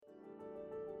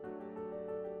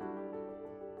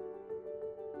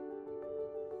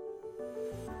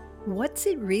What's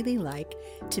it really like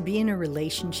to be in a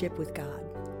relationship with God?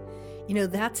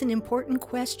 That's an important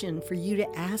question for you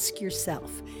to ask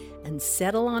yourself and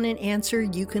settle on an answer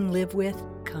you can live with,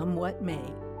 come what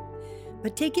may.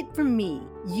 But take it from me,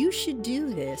 you should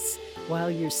do this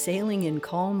while you're sailing in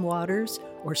calm waters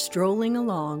or strolling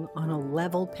along on a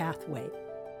level pathway.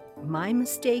 My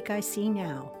mistake I see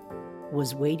now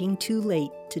was waiting too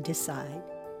late to decide.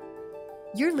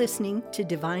 You're listening to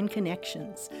Divine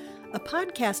Connections, a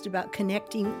podcast about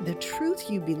connecting the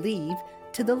truth you believe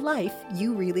to the life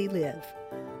you really live.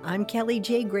 I'm Kelly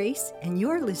J. Grace, and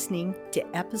you're listening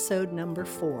to episode number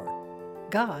 4.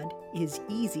 God is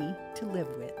easy to live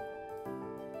with.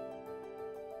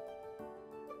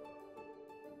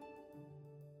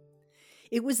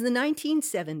 It was the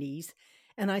 1970s,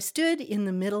 and I stood in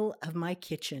the middle of my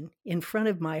kitchen in front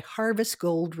of my Harvest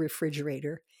Gold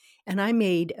refrigerator, and I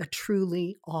made a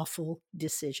truly awful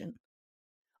decision.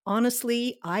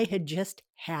 Honestly, I had just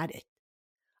had it.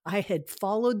 I had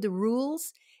followed the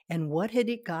rules, and what had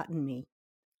it gotten me?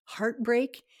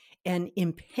 Heartbreak and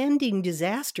impending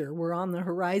disaster were on the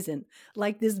horizon,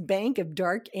 like this bank of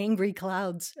dark, angry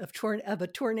clouds of a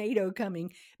tornado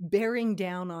coming, bearing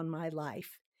down on my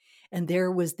life. And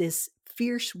there was this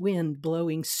fierce wind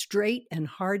blowing straight and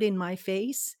hard in my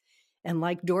face. And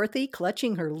like Dorothy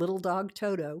clutching her little dog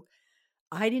Toto,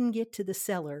 I didn't get to the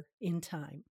cellar in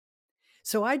time.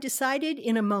 So I decided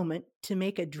in a moment to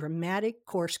make a dramatic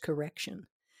course correction.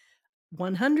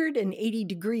 180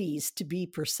 degrees to be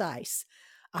precise.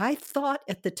 I thought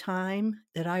at the time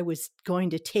that I was going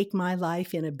to take my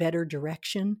life in a better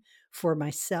direction for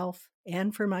myself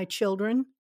and for my children,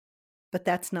 but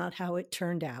that's not how it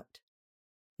turned out.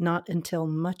 Not until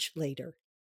much later.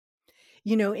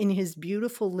 In his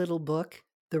beautiful little book,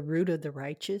 The Root of the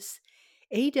Righteous,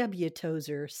 A.W.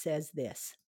 Tozer says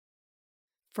this: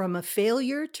 "From a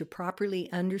failure to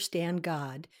properly understand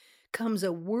God comes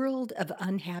a world of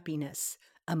unhappiness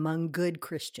among good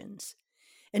Christians.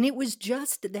 And it was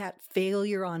just that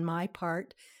failure on my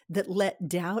part that let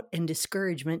doubt and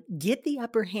discouragement get the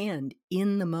upper hand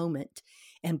in the moment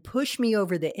and push me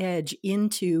over the edge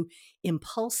into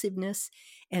impulsiveness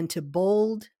and to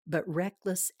bold but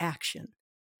reckless action.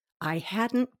 I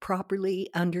hadn't properly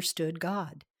understood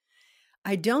God.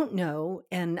 I don't know,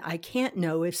 and I can't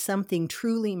know if something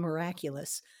truly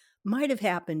miraculous might have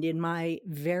happened in my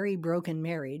very broken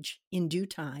marriage in due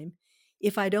time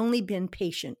if I'd only been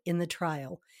patient in the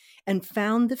trial and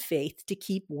found the faith to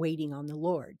keep waiting on the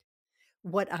Lord.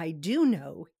 What I do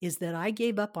know is that I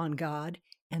gave up on God,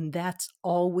 and that's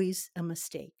always a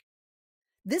mistake."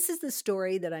 This is the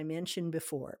story that I mentioned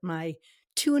before, my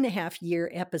 2.5-year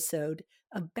episode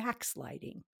of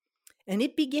backsliding. And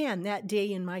it began that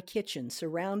day in my kitchen,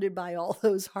 surrounded by all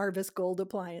those Harvest Gold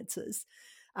appliances.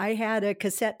 I had a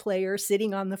cassette player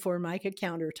sitting on the Formica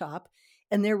countertop,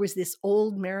 and there was this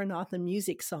old Maranatha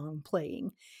music song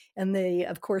playing. And they,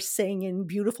 of course, sang in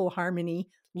beautiful harmony,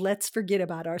 "Let's forget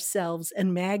about ourselves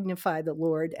and magnify the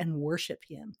Lord and worship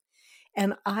him."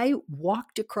 And I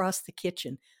walked across the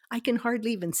kitchen. I can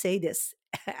hardly even say this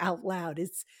out loud.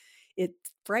 It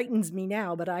frightens me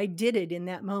now, but I did it in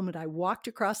that moment. I walked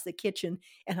across the kitchen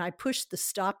and I pushed the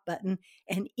stop button.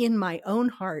 And in my own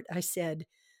heart, I said,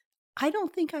 I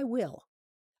don't think I will.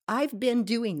 I've been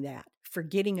doing that,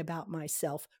 forgetting about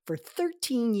myself for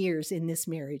 13 years in this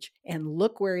marriage. And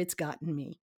look where it's gotten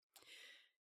me.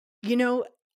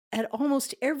 At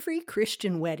almost every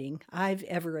Christian wedding I've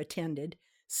ever attended,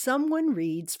 someone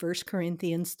reads 1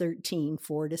 Corinthians 13,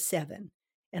 4-7.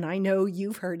 And I know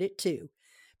you've heard it too.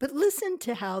 But listen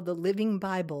to how the Living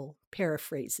Bible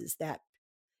paraphrases that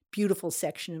beautiful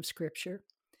section of Scripture.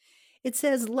 It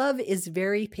says, "Love is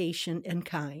very patient and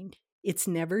kind. It's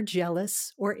never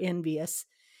jealous or envious,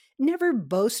 never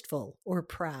boastful or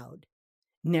proud,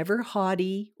 never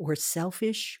haughty or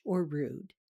selfish or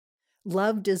rude.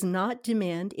 Love does not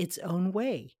demand its own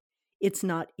way. It's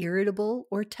not irritable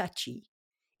or touchy.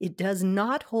 It does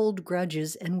not hold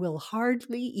grudges and will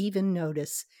hardly even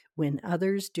notice when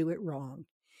others do it wrong.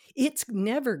 It's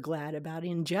never glad about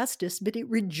injustice, but it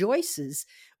rejoices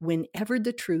whenever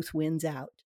the truth wins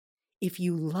out. If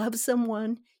you love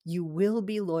someone, you will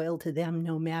be loyal to them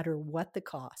no matter what the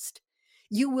cost.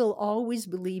 You will always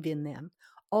believe in them,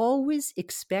 always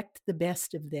expect the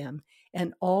best of them,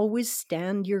 and always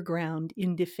stand your ground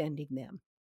in defending them."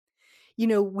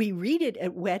 We read it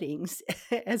at weddings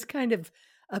as kind of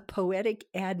a poetic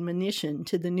admonition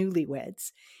to the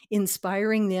newlyweds,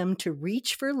 inspiring them to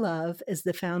reach for love as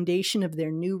the foundation of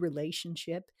their new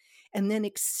relationship, and then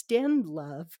extend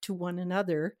love to one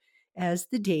another as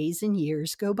the days and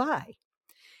years go by.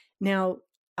 Now,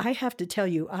 I have to tell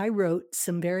you, I wrote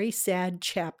some very sad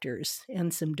chapters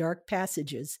and some dark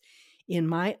passages in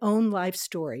my own life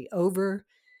story over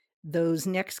those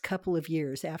next couple of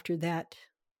years after that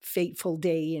fateful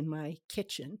day in my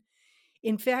kitchen.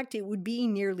 In fact, it would be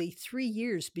nearly 3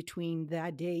 years between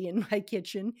that day in my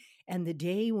kitchen and the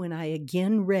day when I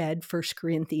again read 1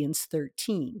 Corinthians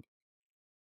 13.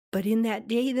 But in that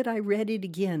day that I read it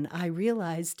again, I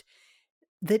realized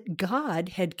that God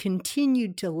had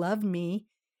continued to love me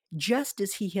just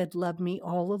as he had loved me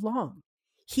all along.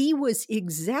 He was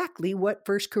exactly what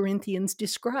 1 Corinthians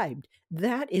described.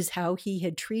 That is how he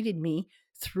had treated me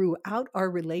throughout our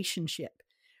relationship,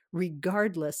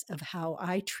 regardless of how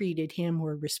I treated him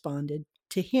or responded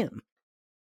to him.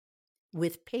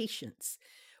 With patience,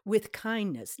 with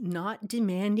kindness, not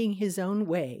demanding his own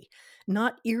way,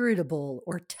 not irritable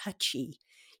or touchy.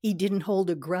 He didn't hold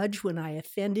a grudge when I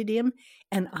offended him,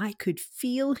 and I could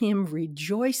feel him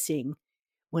rejoicing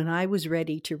when I was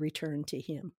ready to return to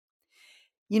him.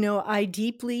 You know, I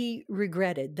deeply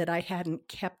regretted that I hadn't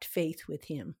kept faith with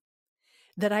him,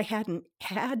 that I hadn't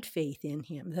had faith in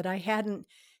him, that I hadn't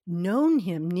known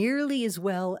him nearly as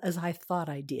well as I thought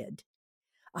I did.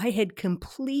 I had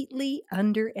completely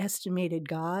underestimated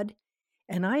God,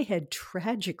 and I had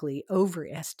tragically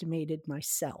overestimated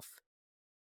myself.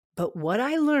 But what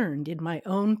I learned in my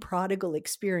own prodigal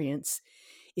experience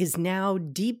is now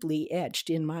deeply etched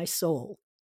in my soul.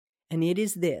 And it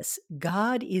is this: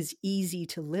 God is easy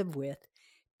to live with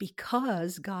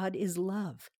because God is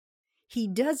love. He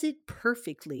does it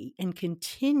perfectly and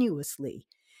continuously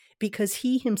because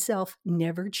he himself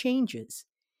never changes.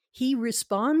 He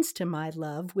responds to my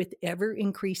love with ever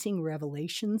increasing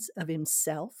revelations of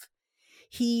himself.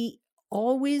 He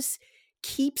always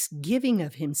keeps giving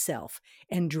of himself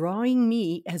and drawing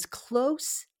me as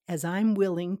close as I'm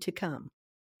willing to come.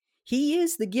 He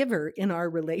is the giver in our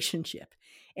relationship.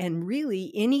 And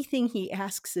really, anything he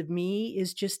asks of me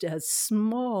is just a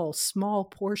small, small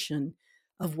portion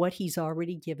of what he's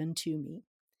already given to me.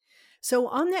 So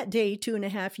on that day,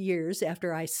 2.5 years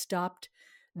after I stopped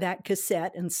that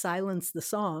cassette and silenced the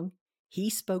song, he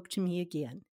spoke to me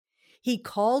again. He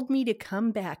called me to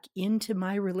come back into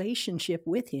my relationship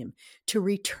with him, to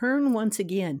return once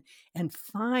again and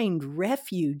find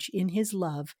refuge in his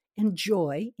love and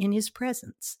joy in his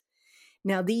presence.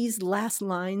 Now, these last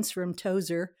lines from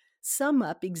Tozer sum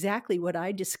up exactly what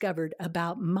I discovered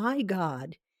about my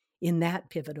God in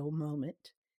that pivotal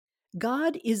moment.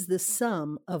 God is the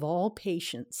sum of all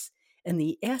patience and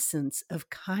the essence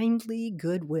of kindly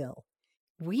goodwill.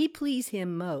 We please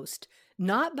him most,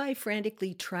 not by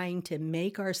frantically trying to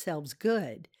make ourselves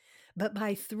good, but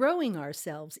by throwing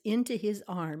ourselves into his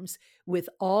arms with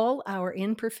all our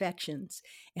imperfections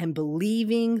and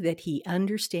believing that he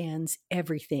understands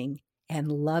everything and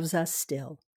loves us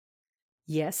still.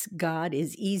 Yes, God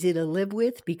is easy to live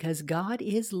with because God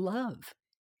is love.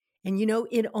 And you know,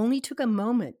 it only took a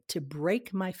moment to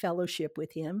break my fellowship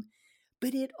with him,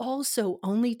 but it also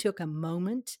only took a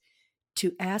moment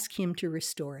to ask him to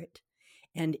restore it.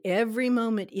 And every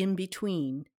moment in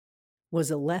between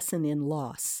was a lesson in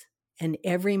loss. And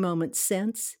every moment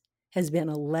since has been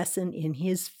a lesson in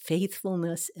his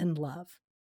faithfulness and love.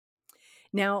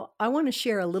 Now, I want to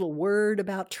share a little word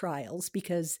about trials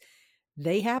because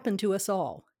they happen to us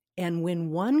all. And when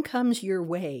one comes your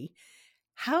way,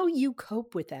 how you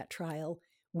cope with that trial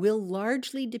will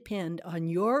largely depend on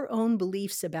your own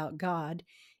beliefs about God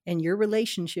and your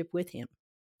relationship with him.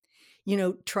 You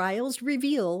know, trials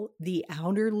reveal the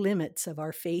outer limits of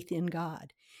our faith in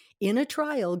God. In a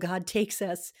trial, God takes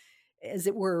us, as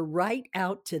it were, right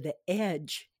out to the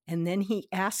edge, and then he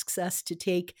asks us to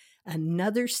take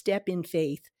another step in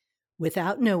faith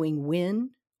without knowing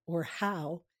when or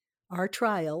how our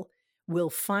trial will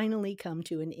finally come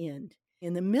to an end.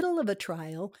 In the middle of a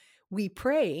trial, we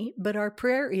pray, but our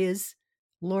prayer is,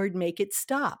 Lord, make it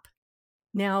stop.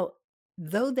 Now,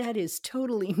 though that is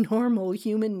totally normal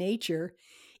human nature,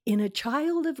 in a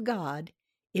child of God,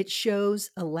 it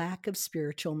shows a lack of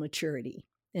spiritual maturity.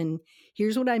 And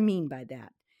here's what I mean by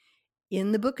that.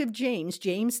 In the book of James,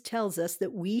 James tells us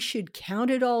that we should count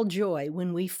it all joy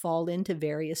when we fall into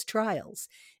various trials,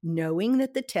 knowing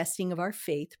that the testing of our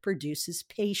faith produces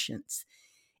patience.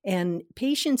 And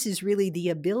patience is really the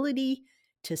ability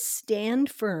to stand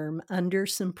firm under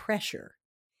some pressure.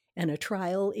 And a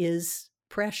trial is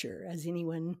pressure, as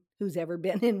anyone who's ever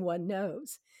been in one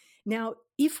knows. Now,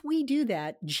 if we do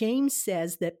that, James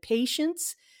says that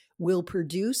patience will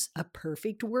produce a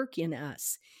perfect work in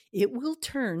us. It will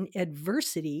turn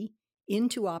adversity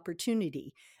into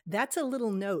opportunity. That's a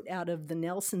little note out of the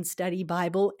Nelson Study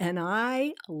Bible, and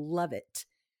I love it.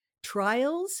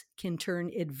 trials can turn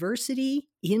adversity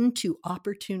into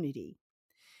opportunity.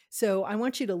 So I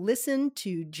want you to listen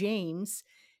to James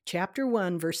chapter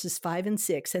 1, verses 5 and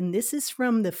 6. And this is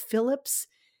from the Phillips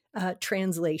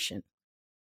translation.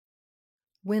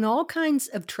 When all kinds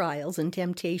of trials and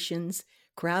temptations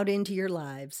crowd into your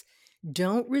lives,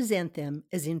 don't resent them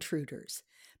as intruders,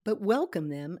 but welcome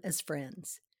them as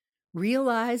friends.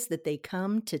 Realize that they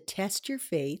come to test your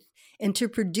faith and to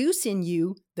produce in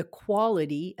you the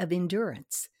quality of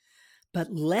endurance.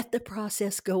 But let the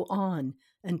process go on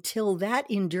until that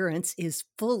endurance is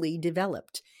fully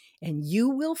developed, and you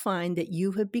will find that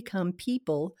you have become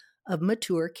people of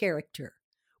mature character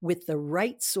with the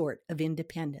right sort of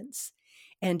independence.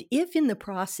 And if in the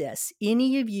process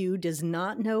any of you does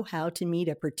not know how to meet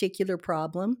a particular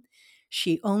problem,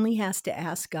 she only has to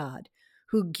ask God,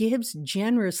 who gives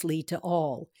generously to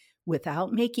all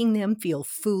without making them feel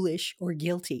foolish or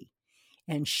guilty.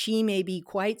 And she may be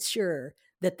quite sure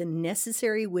that the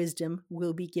necessary wisdom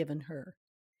will be given her.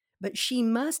 But she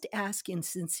must ask in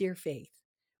sincere faith,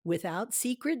 without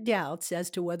secret doubts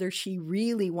as to whether she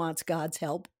really wants God's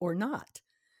help or not.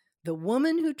 The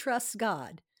woman who trusts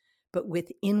God, but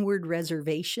with inward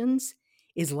reservations,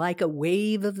 is like a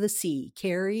wave of the sea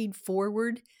carried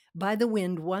forward by the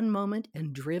wind one moment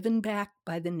and driven back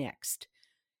by the next.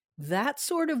 That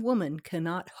sort of woman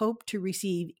cannot hope to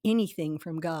receive anything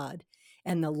from God,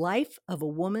 and the life of a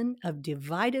woman of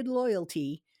divided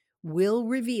loyalty will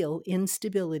reveal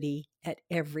instability at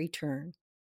every turn.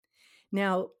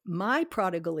 Now, my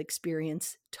prodigal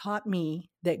experience taught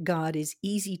me that God is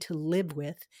easy to live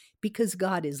with because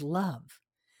God is love.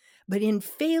 But in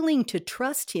failing to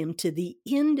trust Him to the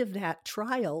end of that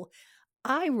trial,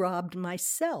 I robbed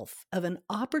myself of an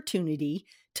opportunity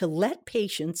to let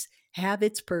patience have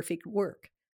its perfect work.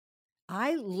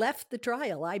 I left the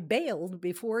trial. I bailed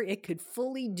before it could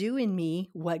fully do in me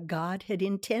what God had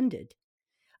intended.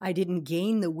 I didn't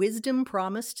gain the wisdom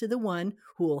promised to the one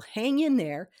who will hang in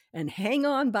there and hang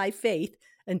on by faith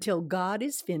until God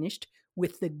is finished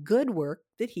with the good work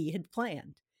that He had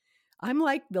planned. I'm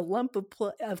like the lump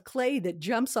of clay that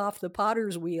jumps off the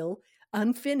potter's wheel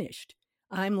unfinished.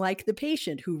 I'm like the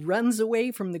patient who runs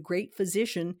away from the great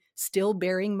physician still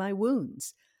bearing my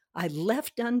wounds. I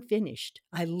left unfinished.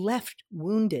 I left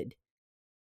wounded.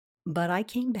 But I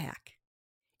came back,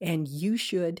 and you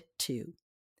should too.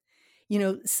 You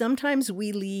know, sometimes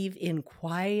we leave in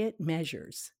quiet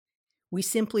measures. We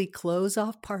simply close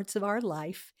off parts of our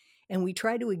life and we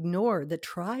try to ignore the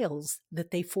trials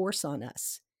that they force on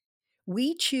us.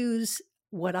 We choose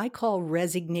what I call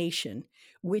resignation,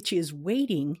 which is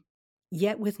waiting,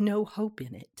 yet with no hope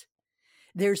in it.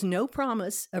 There's no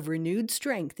promise of renewed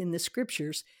strength in the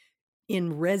scriptures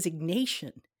in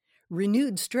resignation.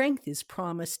 Renewed strength is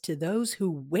promised to those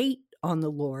who wait on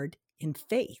the Lord in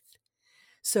faith.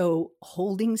 So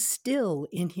holding still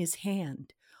in His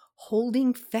hand,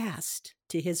 holding fast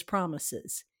to His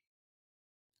promises.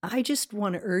 I just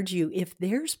want to urge you, if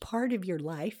there's part of your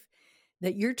life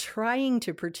that you're trying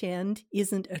to pretend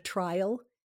isn't a trial,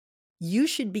 you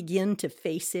should begin to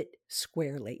face it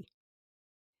squarely.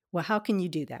 Well, how can you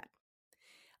do that?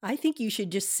 I think you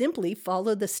should just simply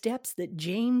follow the steps that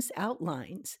James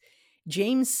outlines.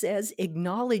 James says,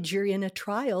 acknowledge you're in a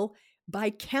trial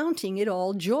by counting it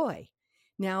all joy.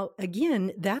 Now,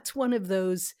 again, that's one of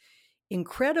those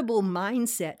incredible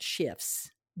mindset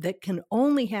shifts that can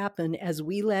only happen as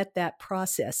we let that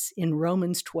process in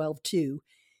Romans 12:2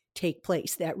 take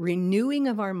place, that renewing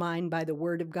of our mind by the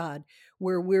Word of God,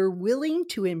 where we're willing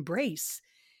to embrace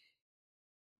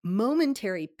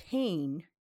momentary pain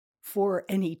for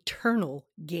an eternal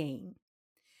gain.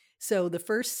 So the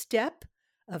first step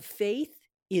of faith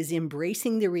is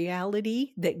embracing the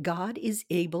reality that God is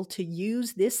able to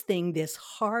use this thing, this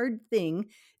hard thing,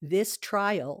 this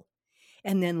trial,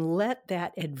 and then let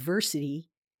that adversity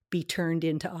be turned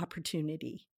into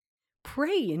opportunity.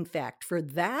 Pray, in fact, for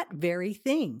that very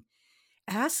thing.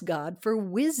 Ask God for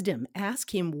wisdom.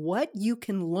 Ask Him what you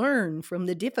can learn from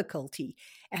the difficulty.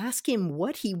 Ask Him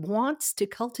what He wants to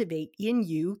cultivate in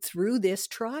you through this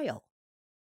trial.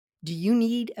 Do you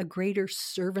need a greater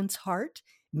servant's heart?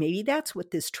 Maybe that's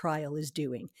what this trial is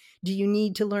doing. Do you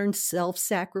need to learn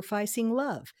self-sacrificing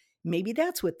love? Maybe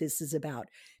that's what this is about.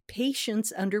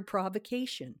 Patience under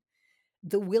provocation.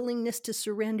 The willingness to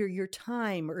surrender your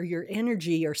time or your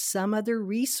energy or some other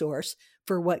resource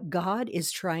for what God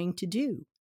is trying to do.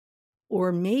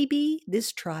 Or maybe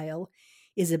this trial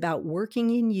is about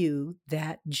working in you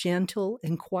that gentle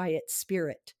and quiet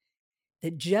spirit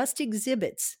that just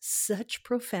exhibits such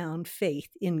profound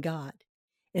faith in God,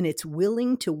 and it's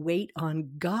willing to wait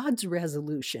on God's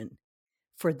resolution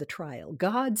for the trial,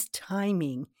 God's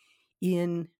timing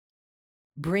in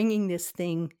bringing this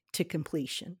thing to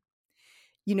completion.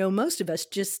 You know, most of us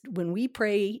just, when we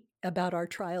pray about our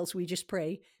trials, we just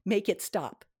pray, make it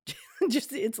stop.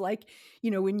 Just, it's like, you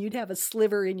know, when you'd have a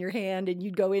sliver in your hand and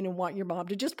you'd go in and want your mom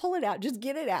to just pull it out, just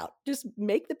get it out, just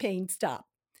make the pain stop.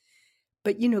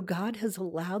 But, you know, God has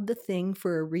allowed the thing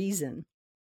for a reason.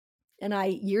 And I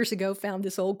years ago found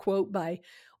this old quote by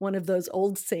one of those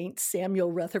old saints,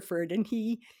 Samuel Rutherford, and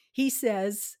he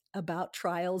says about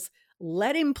trials,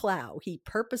 let him plow, he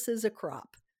purposes a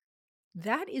crop.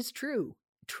 That is true.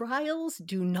 Trials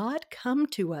do not come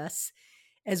to us.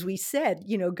 As we said,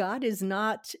 you know, God is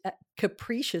not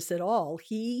capricious at all.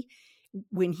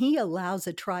 When he allows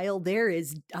a trial,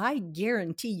 I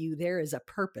guarantee you, there is a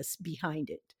purpose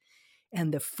behind it,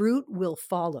 and the fruit will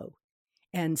follow.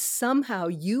 And somehow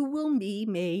you will be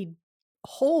made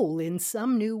whole in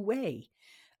some new way,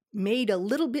 made a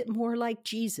little bit more like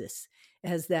Jesus,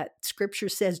 as that scripture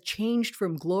says, changed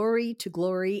from glory to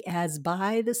glory as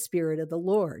by the Spirit of the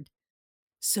Lord.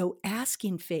 So ask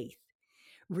in faith,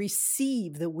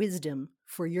 receive the wisdom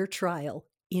for your trial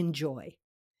in joy.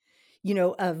 You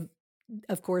know,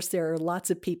 of course, there are lots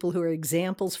of people who are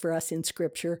examples for us in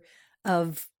scripture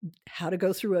of how to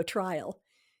go through a trial.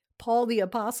 Paul the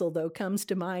Apostle, though, comes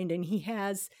to mind, and he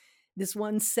has this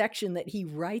one section that he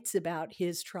writes about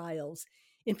his trials.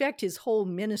 In fact, his whole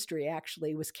ministry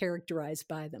actually was characterized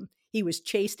by them. He was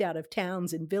chased out of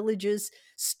towns and villages,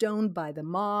 stoned by the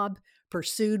mob,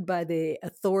 pursued by the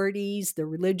authorities, the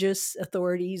religious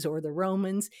authorities or the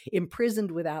Romans,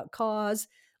 imprisoned without cause,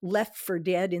 left for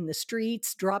dead in the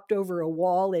streets, dropped over a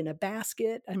wall in a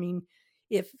basket. I mean,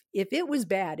 if it was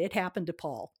bad, it happened to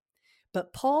Paul.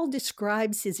 But Paul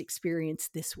describes his experience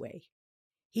this way.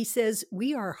 He says,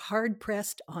 we are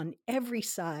hard-pressed on every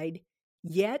side,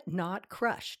 yet not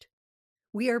crushed.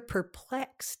 We are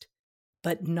perplexed,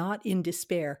 but not in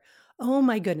despair. Oh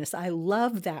my goodness, I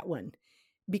love that one.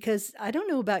 Because I don't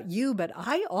know about you, but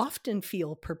I often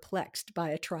feel perplexed by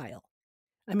a trial.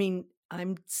 I mean,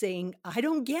 I'm saying, I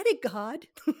don't get it, God.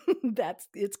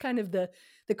 It's kind of the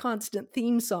constant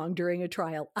theme song during a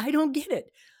trial. I don't get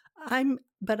it.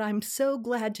 But I'm so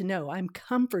glad to know, I'm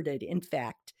comforted, in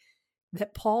fact,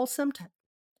 that Paul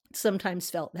sometimes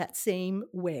felt that same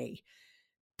way.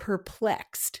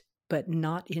 Perplexed, but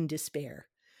not in despair.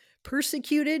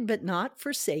 Persecuted, but not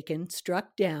forsaken.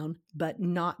 Struck down, but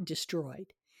not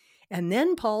destroyed. And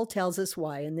then Paul tells us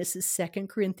why, and this is 2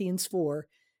 Corinthians 4,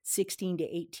 16 to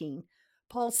 18.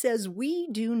 Paul says, we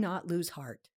do not lose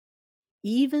heart.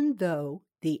 Even though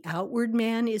the outward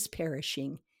man is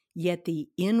perishing, yet the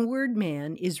inward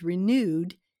man is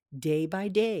renewed day by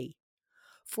day.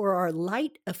 For our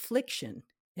light affliction,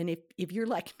 and if you're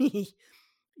like me,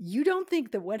 you don't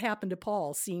think that what happened to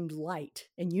Paul seemed light,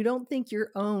 and you don't think your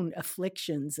own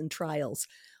afflictions and trials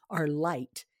are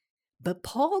light. But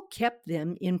Paul kept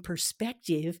them in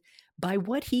perspective by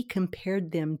what he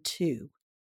compared them to.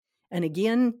 And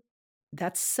again,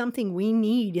 that's something we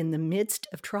need in the midst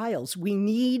of trials. We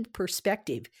need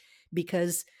perspective,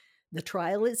 because the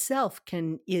trial itself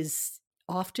is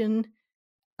often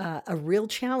a real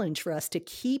challenge for us to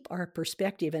keep our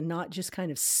perspective and not just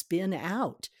kind of spin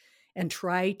out and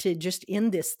try to just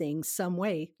end this thing some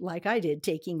way, like I did,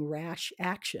 taking rash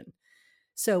action.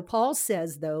 So Paul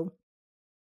says, though,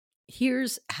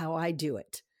 here's how I do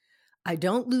it. I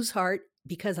don't lose heart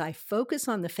because I focus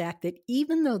on the fact that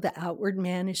even though the outward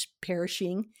man is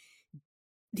perishing,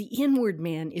 the inward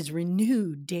man is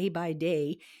renewed day by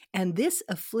day, and this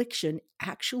affliction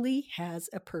actually has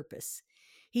a purpose.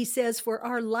 He says, for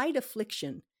our light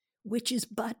affliction, which is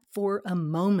but for a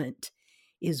moment,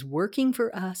 is working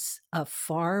for us a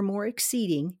far more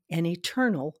exceeding and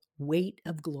eternal weight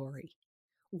of glory.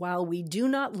 While we do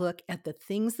not look at the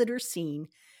things that are seen,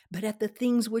 but at the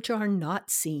things which are not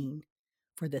seen.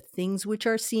 For the things which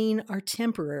are seen are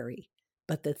temporary,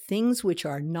 but the things which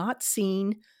are not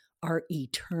seen are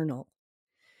eternal.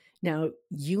 Now,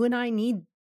 you and I need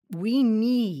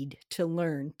to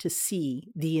learn to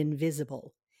see the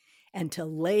invisible and to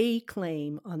lay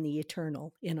claim on the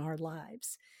eternal in our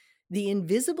lives. The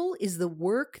invisible is the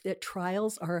work that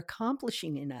trials are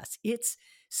accomplishing in us. It's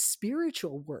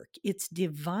spiritual work. It's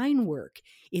divine work.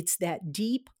 It's that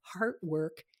deep heart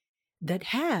work that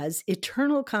has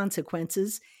eternal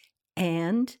consequences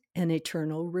and an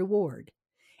eternal reward.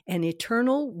 An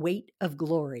eternal weight of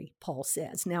glory, Paul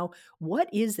says. Now, what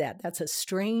is that? That's a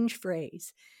strange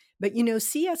phrase. But you know,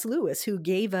 C.S. Lewis, who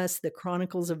gave us the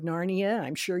Chronicles of Narnia,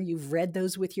 I'm sure you've read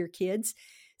those with your kids.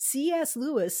 C.S.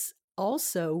 Lewis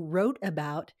also wrote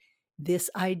about this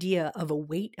idea of a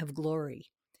weight of glory.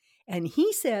 And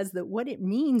he says that what it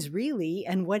means really,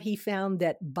 and what he found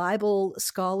that Bible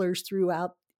scholars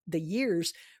throughout the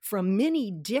years from many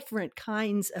different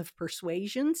kinds of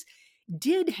persuasions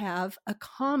did have a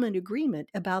common agreement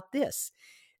about this,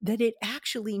 that it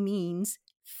actually means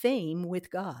fame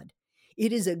with God.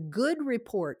 It is a good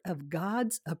report of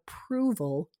God's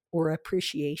approval or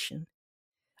appreciation.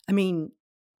 I mean,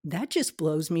 that just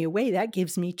blows me away. That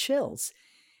gives me chills.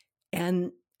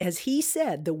 And as he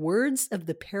said, the words of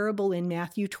the parable in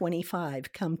Matthew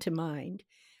 25 come to mind.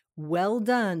 Well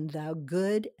done, thou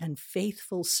good and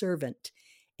faithful servant.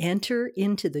 Enter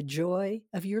into the joy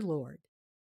of your Lord.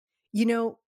 You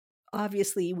know,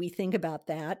 obviously, we think about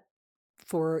that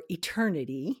for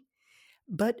eternity.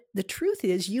 But the truth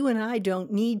is, you and I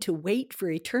don't need to wait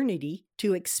for eternity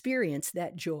to experience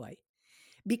that joy.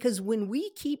 Because when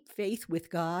we keep faith with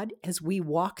God as we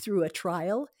walk through a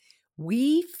trial,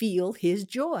 we feel his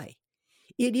joy.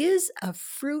 It is a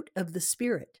fruit of the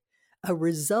Spirit, a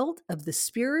result of the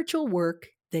spiritual work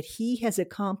that he has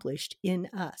accomplished in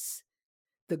us.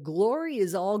 The glory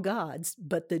is all God's,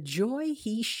 but the joy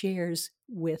he shares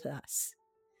with us.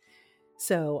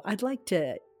 So I'd like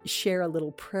to share a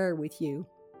little prayer with you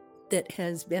that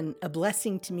has been a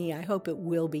blessing to me. I hope it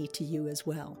will be to you as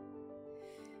well.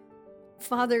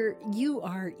 Father, you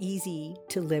are easy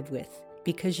to live with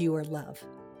because you are love.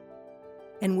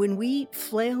 And when we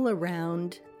flail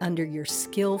around under your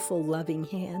skillful, loving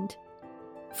hand,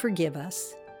 forgive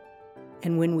us.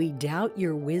 And when we doubt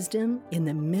your wisdom in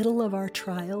the middle of our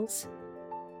trials,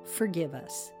 forgive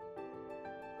us.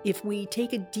 If we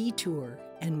take a detour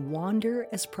and wander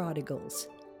as prodigals,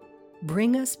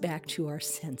 bring us back to our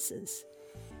senses.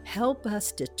 Help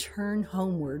us to turn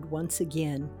homeward once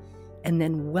again and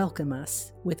then welcome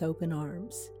us with open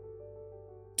arms.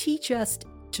 Teach us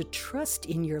to trust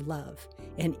in your love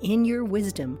and in your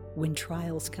wisdom when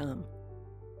trials come.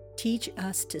 Teach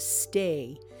us to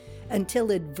stay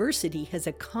until adversity has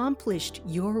accomplished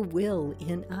your will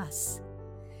in us.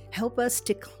 Help us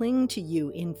to cling to you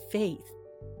in faith,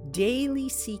 daily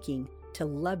seeking to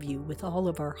love you with all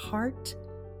of our heart,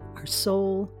 our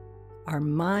soul, our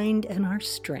mind, and our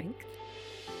strength.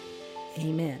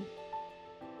 Amen.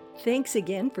 Thanks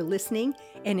again for listening.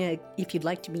 And if you'd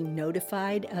like to be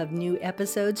notified of new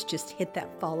episodes, just hit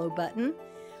that follow button.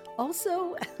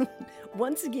 Also,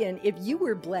 once again, if you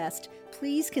were blessed,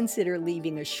 please consider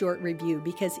leaving a short review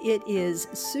because it is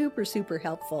super, super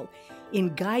helpful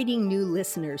in guiding new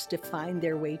listeners to find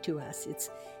their way to us.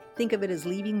 Think of it as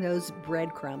leaving those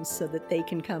breadcrumbs so that they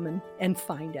can come and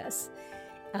find us.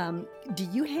 Do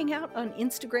you hang out on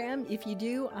Instagram? If you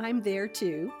do, I'm there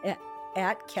too,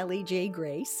 at Kelly J.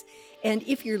 Grace. And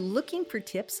if you're looking for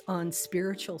tips on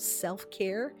spiritual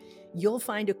self-care, you'll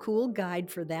find a cool guide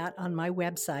for that on my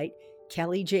website,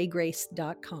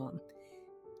 kellyjgrace.com.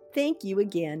 Thank you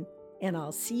again, and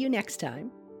I'll see you next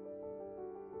time.